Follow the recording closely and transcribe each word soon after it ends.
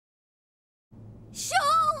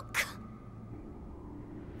Shulk!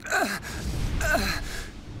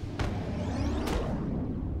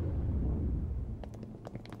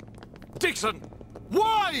 Dickson!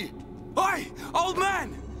 Why? Oi, old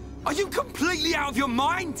man! Are you completely out of your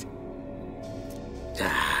mind?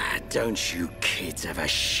 Don't you kids ever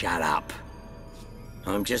shut up.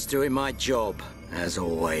 I'm just doing my job, as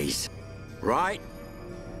always. Right?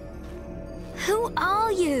 Who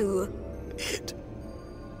are you?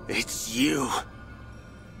 It's you.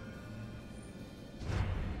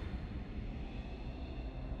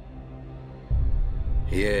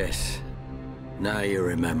 Yes. Now you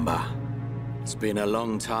remember. It's been a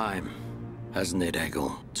long time, hasn't it,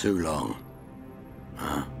 Egil? Too long.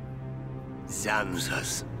 Huh?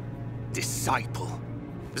 Zanza's disciple.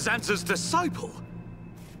 Zanza's disciple?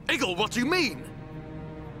 Egil, what do you mean?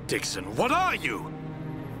 Dickson, what are you?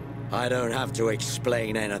 I don't have to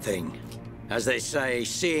explain anything. As they say,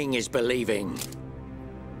 seeing is believing.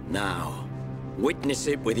 Now, witness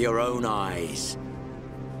it with your own eyes.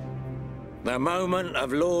 The moment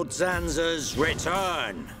of Lord Zanza's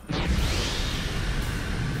return.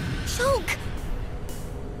 Shulk!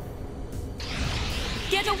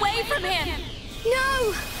 Get away from him!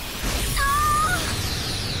 No! Ah!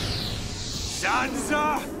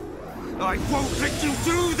 Zanza! I won't let you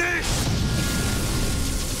do this!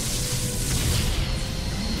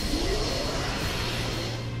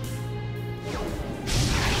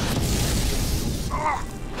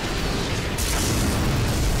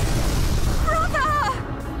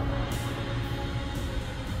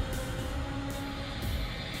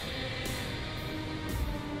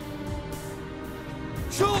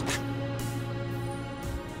 Shulk!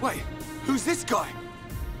 Wait, who's this guy?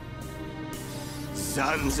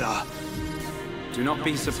 Zanza. Do not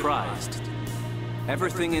be surprised.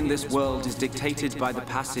 Everything in this world is dictated by the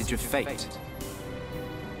passage of fate.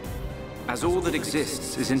 As all that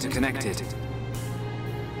exists is interconnected,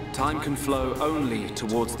 time can flow only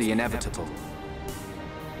towards the inevitable.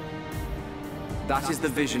 That is the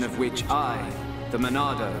vision of which I, the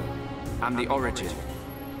Monado, am the origin.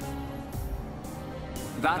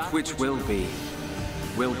 That which will be,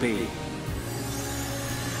 will be.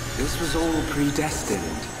 This was all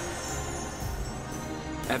predestined.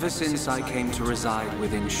 Ever since I came to reside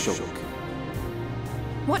within Shulk.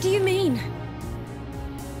 What do you mean?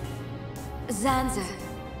 Zanza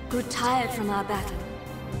grew tired from our battle.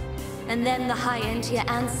 And then the High Entier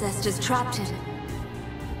ancestors trapped him.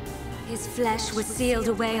 His flesh was sealed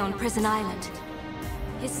away on Prison Island.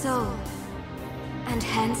 His soul, and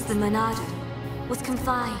hence the Monado, was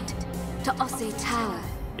confined to Osse Tower.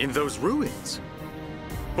 In those ruins?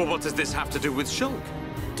 But what does this have to do with Shulk?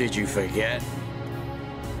 Did you forget?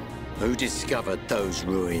 Who discovered those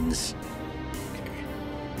ruins?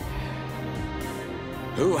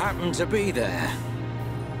 Who happened to be there?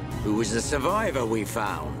 Who was the survivor we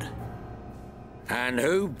found? And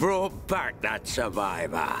who brought back that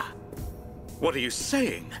survivor? What are you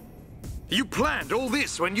saying? You planned all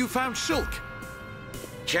this when you found Shulk?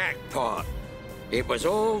 Jackpot. It was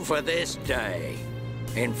all for this day.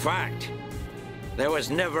 In fact, there was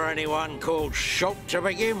never anyone called Shulk to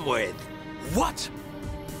begin with. What?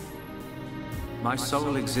 My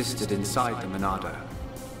soul existed inside the Monado.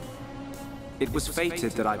 It was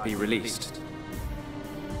fated that I be released.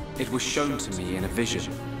 It was shown to me in a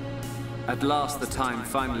vision. At last the time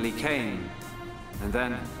finally came, and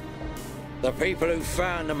then... The people who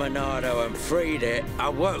found the Monado and freed it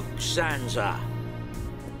awoke Zanza.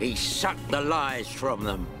 He sucked the lives from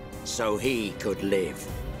them, so he could live.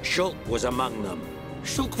 Shulk was among them.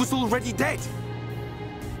 Shulk was already dead!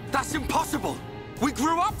 That's impossible! We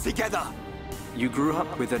grew up together! You grew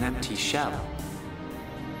up with an empty shell.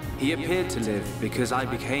 He appeared to live because I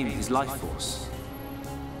became his life force.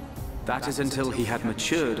 That is until he had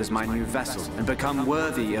matured as my new vessel and become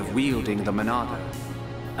worthy of wielding the Monado,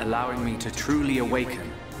 allowing me to truly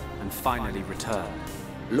awaken and finally return.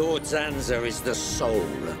 Lord Zanza is the soul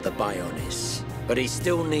of the Bionis, but he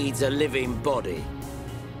still needs a living body.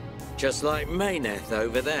 Just like Meyneth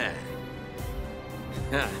over there.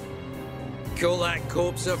 Ha! Call that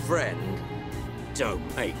corpse a friend?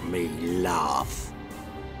 Don't make me laugh.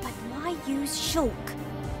 But why use Shulk?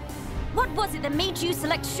 What was it that made you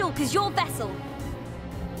select Shulk as your vessel?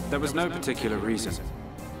 There was no particular reason.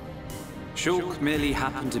 Shulk merely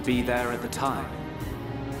happened to be there at the time.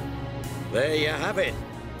 There you have it.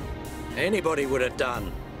 Anybody would have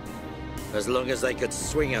done. As long as they could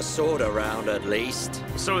swing a sword around, at least.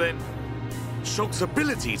 So then, Shulk's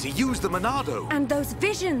ability to use the Monado... And those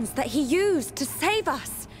visions that he used to save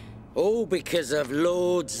us. All because of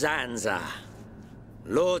Lord Zanza.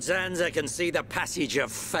 Lord Zanza can see the passage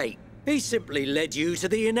of fate, He simply led you to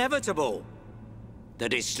the inevitable. The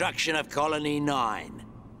destruction of Colony 9.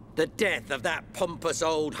 The death of that pompous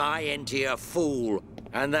old high-entier fool.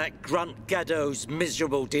 And that grunt Gaddo's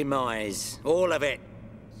miserable demise. All of it.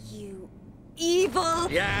 You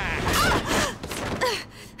evil... Yeah!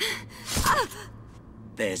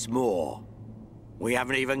 There's more. We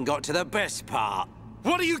haven't even got to the best part.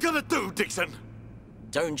 What are you gonna do, Dickson?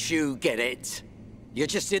 Don't you get it? You're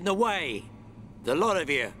just in the way. The lot of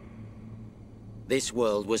you. This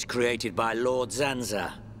world was created by Lord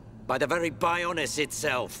Zanza. By the very Bionis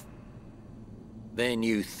itself. Then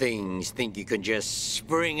you things think you can just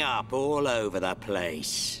spring up all over the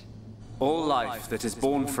place. All life that is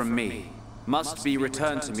born from me must be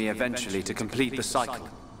returned to me eventually to complete the cycle.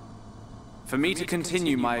 For me to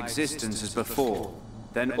continue my existence as before,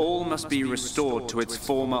 then all must be restored to its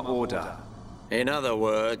former order. In other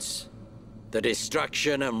words, the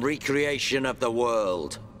destruction and recreation of the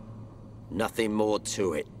world. Nothing more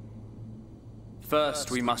to it.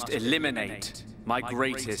 First, we must eliminate my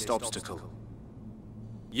greatest obstacle.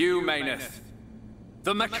 You, Meyneth,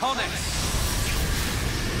 the Mechonis!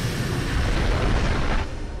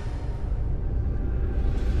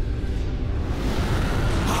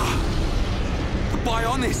 The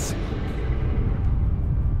Bionis!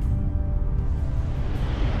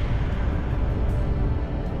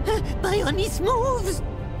 Bionis moves!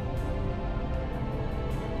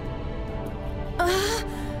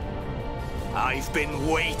 I've been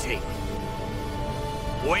waiting.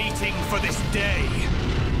 Waiting for this day.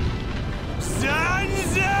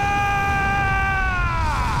 Zanza!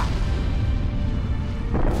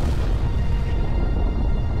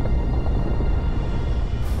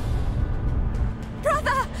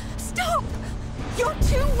 Brother! Stop! You're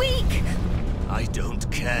too weak! I don't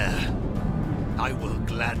care. I will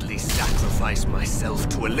gladly sacrifice myself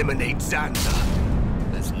to eliminate Zanza.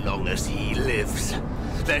 As long as he lives,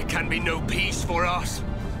 there can be no peace for us,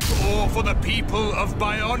 or for the people of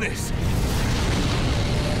Bionis.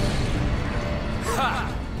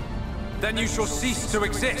 Ha! Then you shall cease to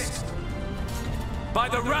exist. By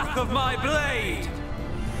the wrath of my blade!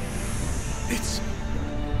 It's...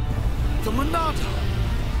 the Monado.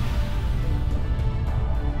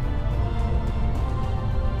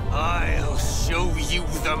 I'll show you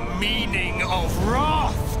the meaning of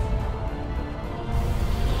wrath!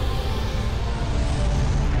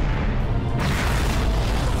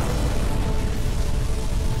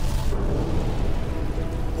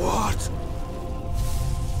 What?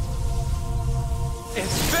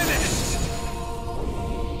 It's finished!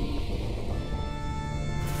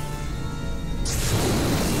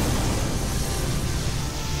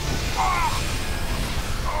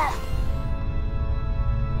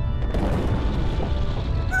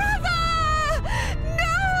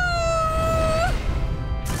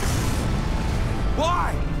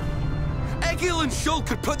 Why? Egil and Shulk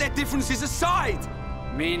could put their differences aside!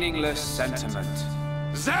 Meaningless sentiment.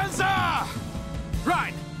 Zanza!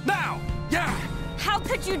 Right, now! Yeah! How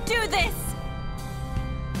could you do this?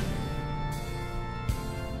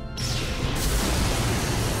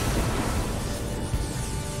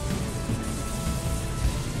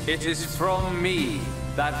 It is from me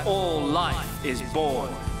that all life is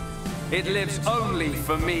born. It lives only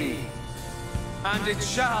for me. And it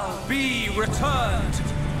shall be returned.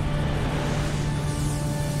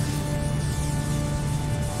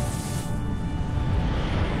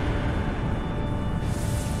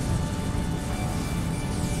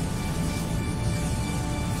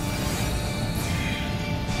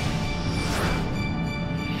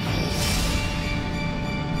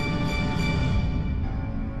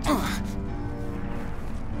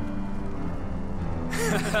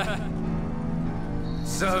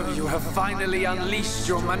 So you have finally unleashed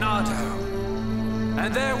your Monado.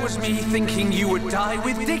 And there was me thinking you would die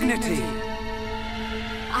with dignity.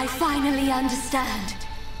 I finally understand.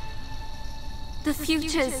 The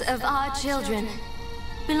futures of our children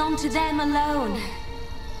belong to them alone.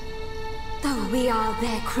 Though we are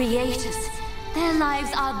their creators, their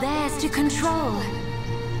lives are theirs to control.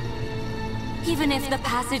 Even if the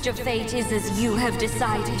passage of fate is as you have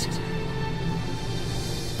decided,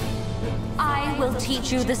 I will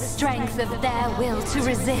teach you the strength of their will to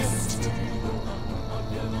resist.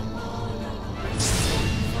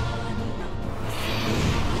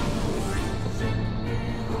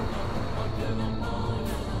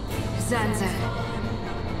 Zanza,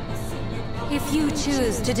 if you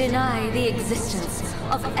choose to deny the existence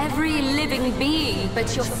of every living being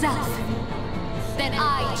but yourself, then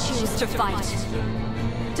I choose to fight.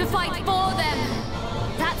 To fight for them!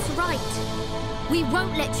 That's right. We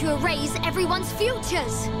won't let you erase everyone's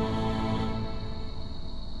futures!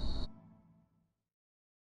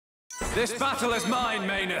 This battle is mine,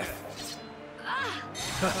 Meyneth.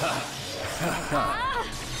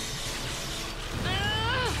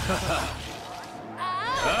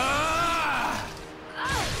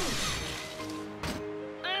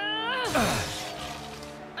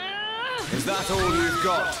 Is that all you've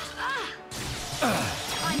got?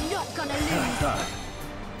 I'm not gonna lose.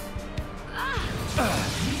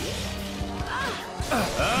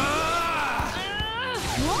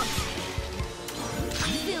 What? I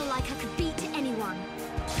feel like I could beat anyone.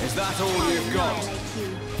 Is that all you've got? Annihilate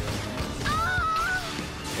you.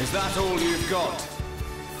 Is that all you've got?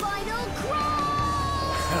 Final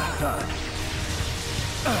crawl!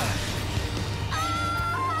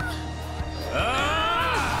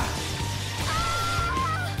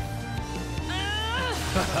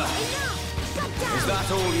 Enough! Shut down! Is that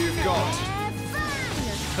all you've got?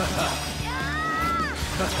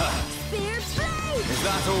 Spear blade! Is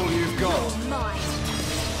that all you've got? Mine.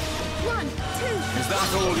 1, 2. Is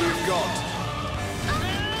that all you've got?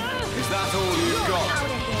 Is that all you've got? Out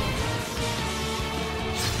of here.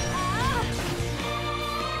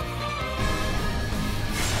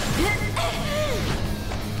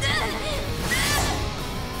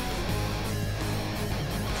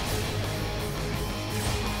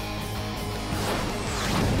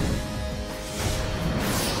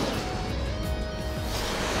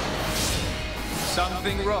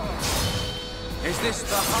 Something wrong? Is this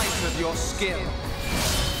the height of your skill?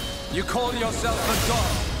 You call yourself a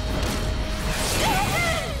god?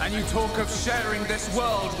 And you talk of sharing this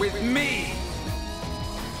world with me?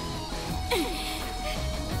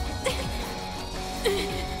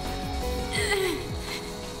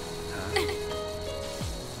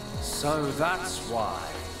 So that's why.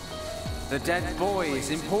 The dead boy is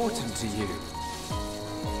important to you.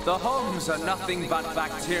 The Homs are nothing but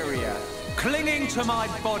bacteria clinging to my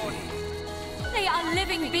body. They are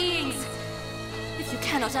living beings. If you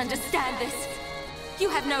cannot understand this, you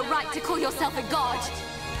have no right to call yourself a god.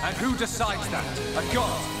 And who decides that? A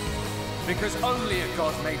god? Because only a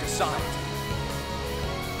god may decide.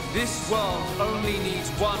 This world only needs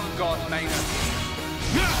one god, Meyneth.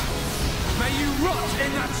 May you rot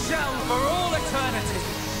in that shell for all eternity!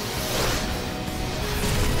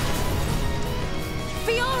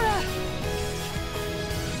 Fiora!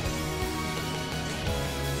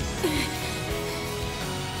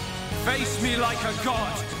 Face me like a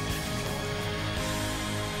god!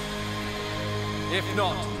 If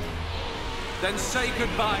not, then say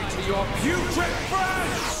goodbye to your putrid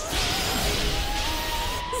friends!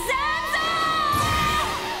 Zanza!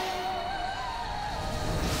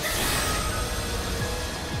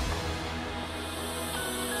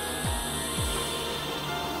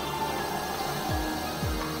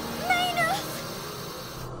 Meyneth!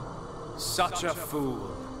 Such a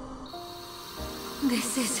fool.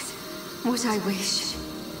 This is what I wish.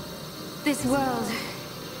 This world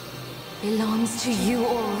belongs to you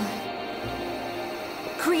all.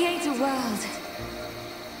 Create a world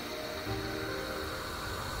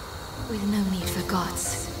with no need for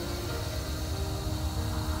gods.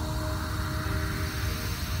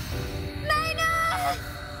 Meyneth!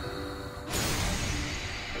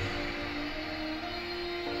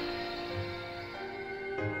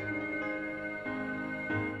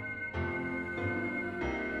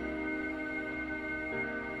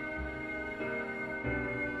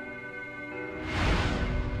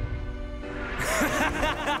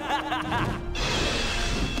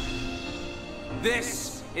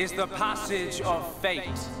 This is the passage of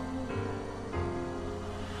fate.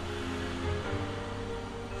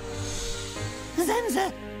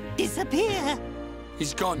 Zanza, disappear!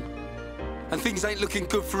 He's gone. And things ain't looking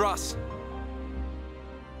good for us.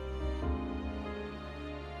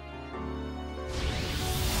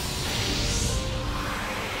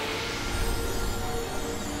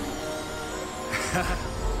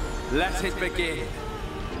 Let it begin.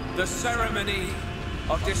 The ceremony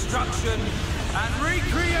of destruction and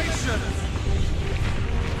recreation!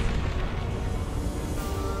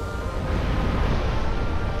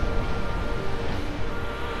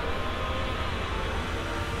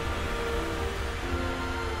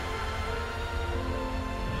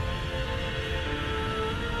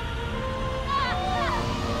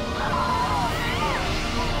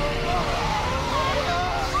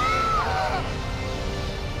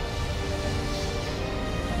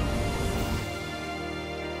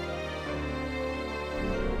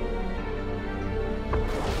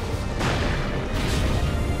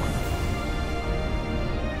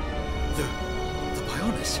 The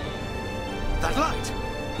Bionis. That light!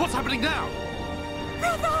 What's happening now?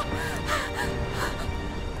 Brother!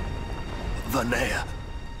 Vanea.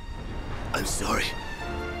 I'm sorry.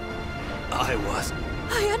 I was.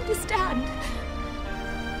 I understand.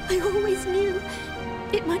 I always knew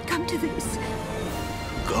it might come to this.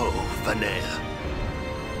 Go, Vanea.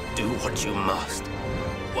 Do what you must,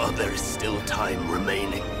 while there is still time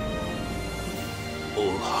remaining.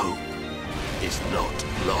 All hope is not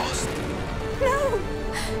lost. No!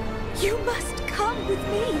 You must come with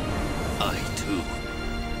me. I, too,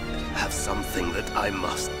 have something that I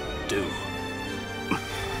must do.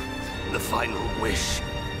 The final wish,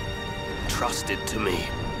 trusted to me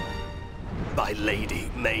by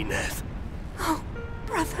Lady Meyneth. Oh,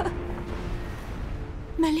 brother.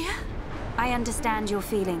 Melia? I understand your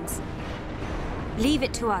feelings. Leave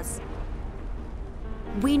it to us.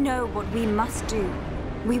 We know what we must do.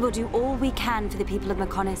 We will do all we can for the people of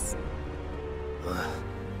Meyneth.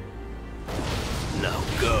 Now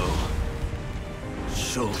go.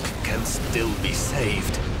 Shulk can still be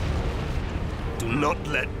saved. Do not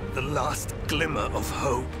let the last glimmer of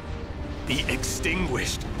hope be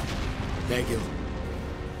extinguished. Egil.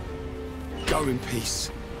 Go in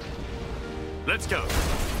peace. Let's go.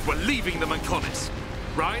 We're leaving the Meyneth.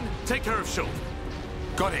 Ryan, take care of Shulk.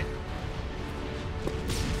 Got it.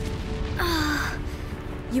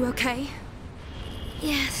 You okay?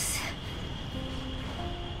 Yes.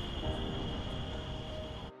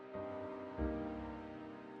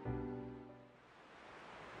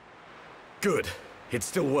 Good. It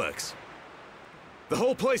still works. The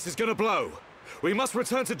whole place is gonna blow. We must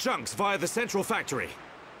return to Junks via the central factory.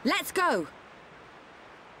 Let's go!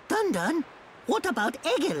 Dun? What about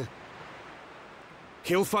Egil?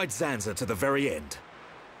 He'll fight Zanza to the very end.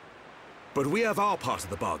 But we have our part of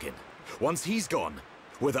the bargain. Once he's gone,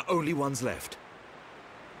 we're the only ones left.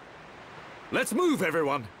 Let's move,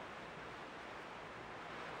 everyone!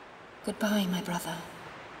 Goodbye, my brother.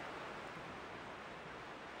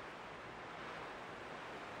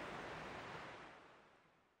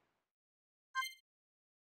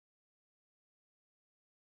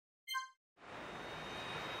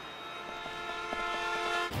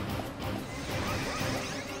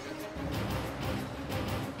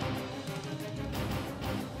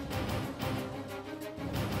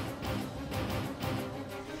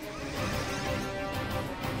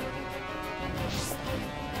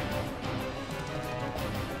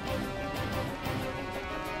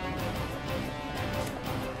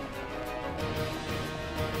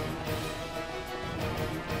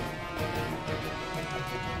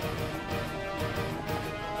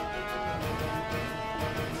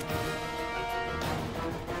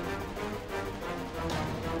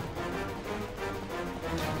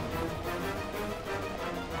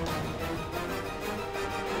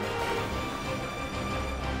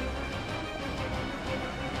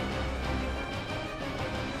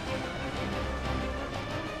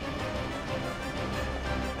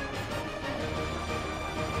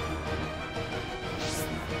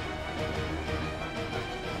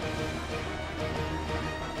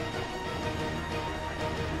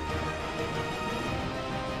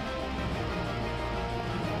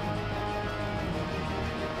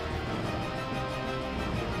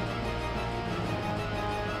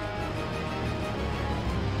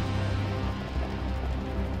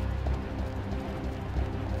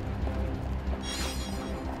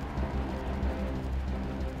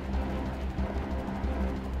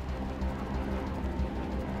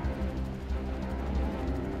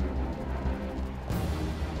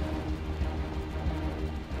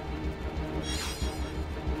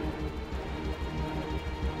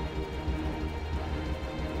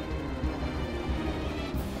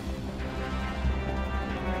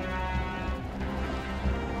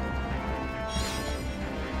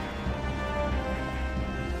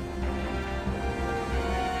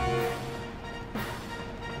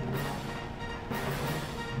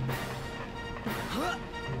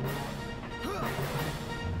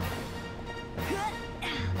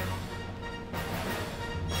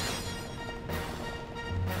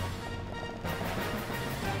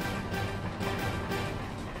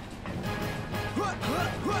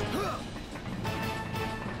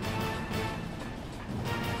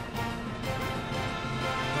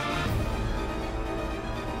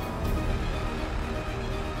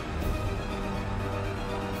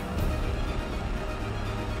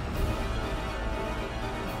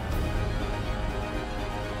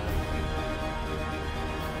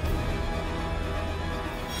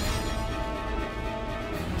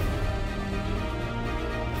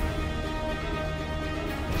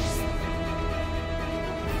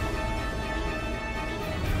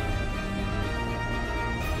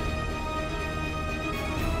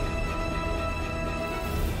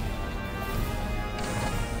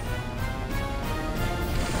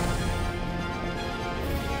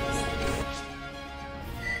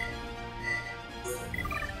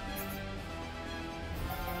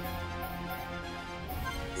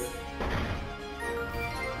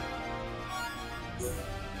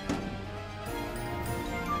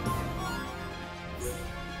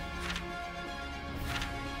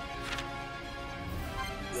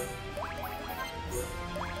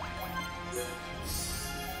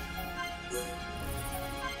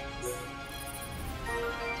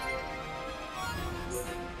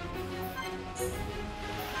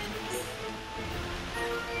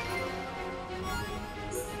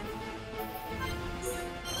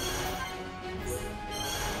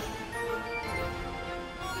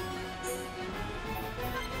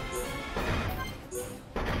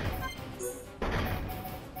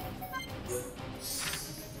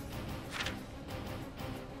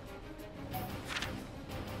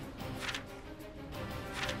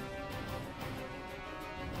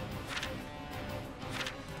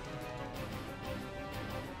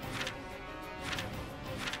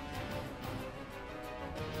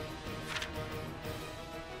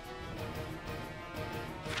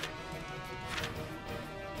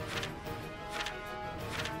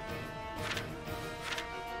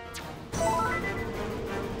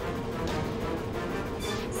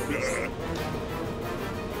 Bionis.